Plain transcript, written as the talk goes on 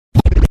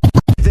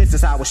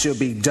This is how it should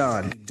be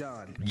done.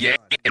 Game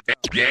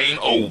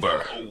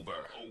over.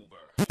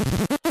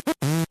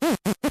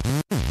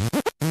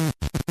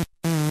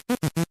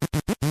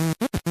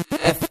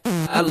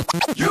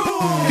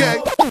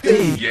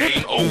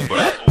 Game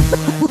over.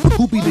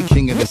 Who be the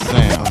king of the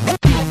sound?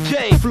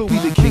 J. Fluke be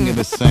the king of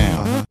the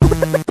sound.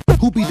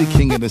 Who be the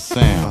king of the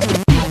sound?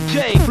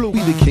 J. Fluke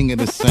Be the king of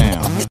the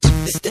sound.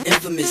 It's the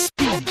infamous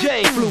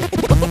J. Fluke.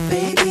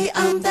 baby,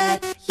 I'm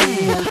that,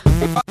 yeah.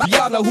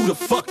 Y'all know who the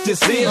fuck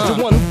this is.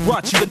 The one who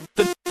brought you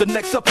the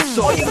next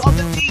episode. All you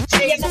other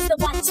DJs, you must have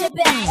watched your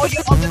back. All you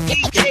other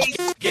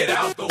DJs, Get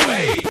out the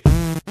way.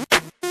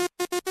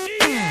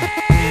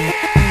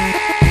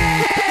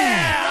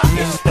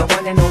 It's the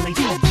one and only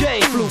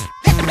J. Fluke.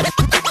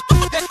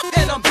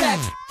 And I'm back.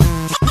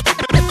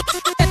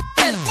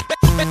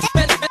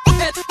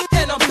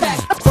 And I'm back.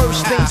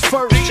 First things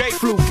first, J.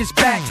 Fluke is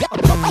back.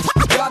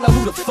 Y'all know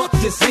who the fuck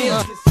this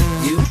is.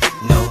 You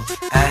know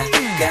I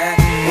got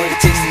what it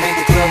takes to make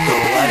the club go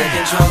out of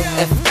control.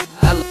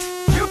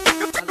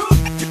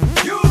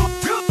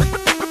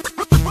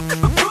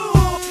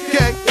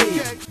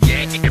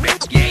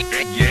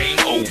 Game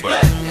over.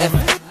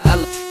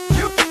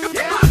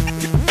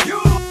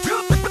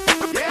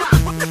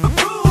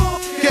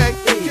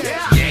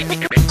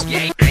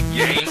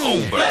 Game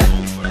over.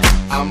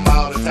 I'm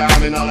out of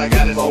time and all I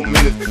got is 4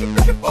 minutes.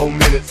 4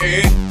 minutes.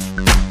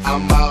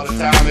 I'm out of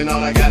time and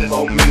all I got is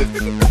 4 minutes.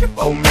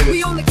 4 minutes.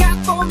 We only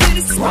got 4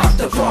 minutes. Rock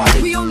the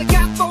party. We only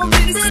got 4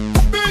 minutes.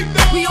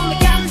 We only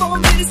got 4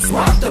 minutes.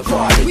 Rock the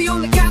party. We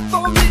only got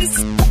 4 minutes.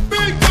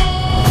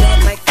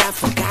 Act like I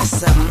forgot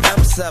something,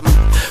 I'm something.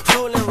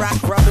 Rolling,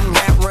 rock, rubbing,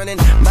 rap, running.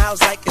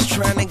 Miles like it's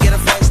trying to get a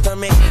flat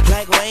stomach.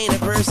 Like Wayne, a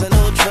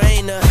personal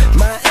trainer.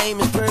 My aim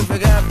is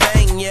perfect, I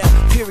bang, yeah.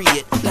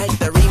 Period, like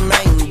the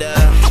remainder.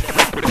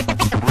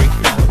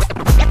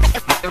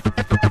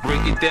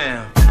 Break it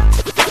down.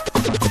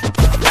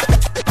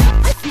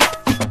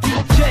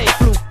 J.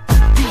 Fluke.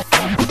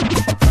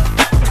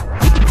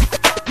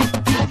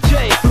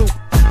 J. Fluke.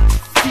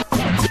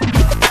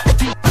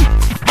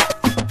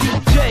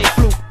 J.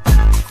 Fluke.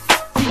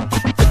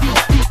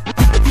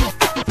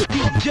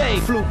 J.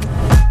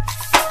 Fluke.